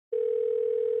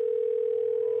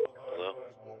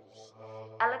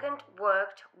Elegant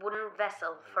worked wooden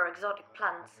vessel for exotic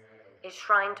plants is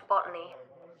shrine to botany.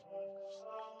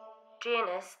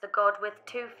 Janus, the god with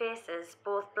two faces,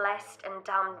 both blessed and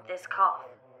damned this calf.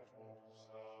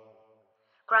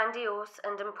 Grandiose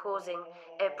and imposing,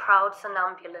 a proud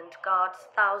somnambulant guards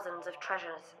thousands of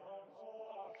treasures.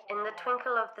 In the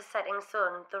twinkle of the setting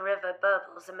sun, the river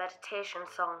burbles a meditation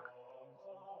song.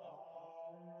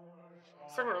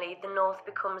 Suddenly, the north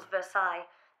becomes Versailles,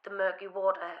 the murky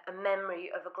water a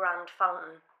memory of a grand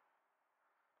fountain.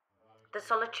 The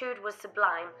solitude was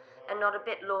sublime and not a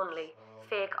bit lonely,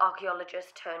 fake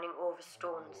archaeologists turning over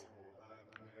stones.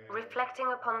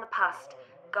 Reflecting upon the past,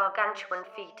 gargantuan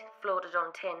feet floated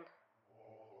on tin.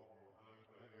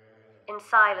 In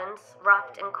silence,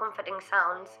 wrapped in comforting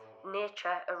sounds,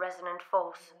 nature a resonant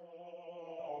force.